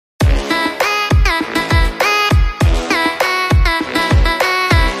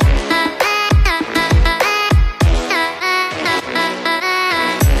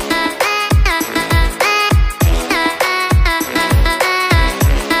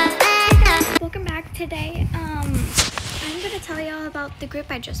about the group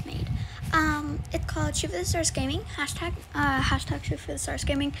I just made. It's called Shoot for the Stars Gaming, hashtag Shoot for the Stars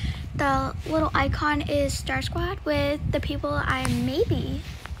Gaming. The little icon is Star Squad with the people I may be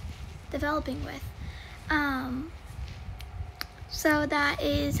developing with. So that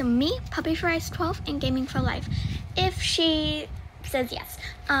is me, Puppy for Ice 12, and Gaming for Life, if she says yes.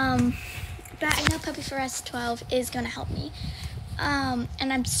 But I know Puppy for Ice 12 is gonna help me.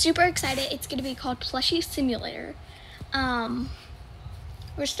 And I'm super excited. It's gonna be called Plushie Simulator.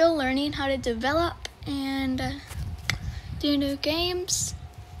 We're still learning how to develop and do new games,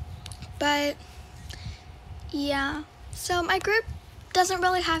 but yeah. So my group doesn't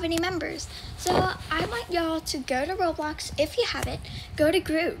really have any members, so I want y'all to go to Roblox. If you have it, go to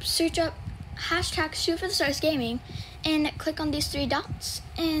groups, search up hashtag Shoot for the Stars Gaming, and click on these 3 dots,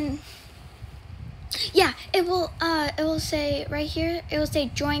 and yeah, it will say right here, it will say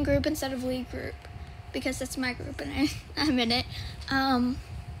join group instead of leave group, because that's my group and I'm in it. I'm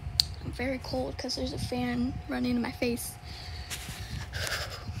very cold because there's a fan running in my face.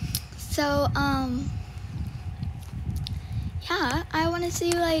 So yeah, I want to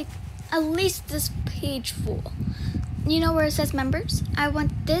see like at least this page full. You know where it says members? I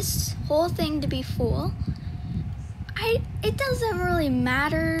want this whole thing to be full. It doesn't really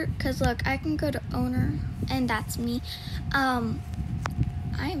matter, because look, I can go to owner, and that's me. I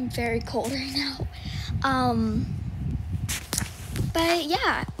am very cold right now. But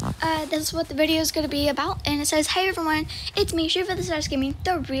yeah, this is what the video is going to be about, and it says, hey everyone, it's me, Shoot for the Stars Gaming,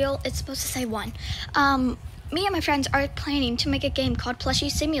 the real, it's supposed to say 1. Me and my friends are planning to make a game called Plushie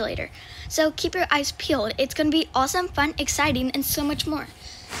Simulator, so keep your eyes peeled. It's going to be awesome, fun, exciting, and so much more.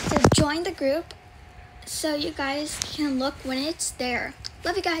 So join the group so you guys can look when it's there.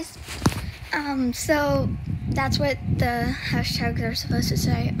 Love you guys. So that's what the hashtags are supposed to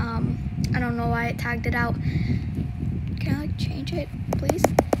say. I don't know why it tagged it out. Can I change it, please?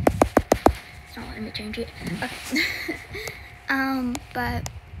 It's not letting me change it. Okay. But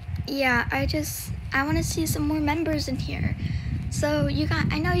yeah, I want to see some more members in here. So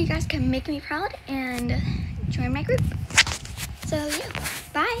I know you guys can make me proud and join my group. So yeah.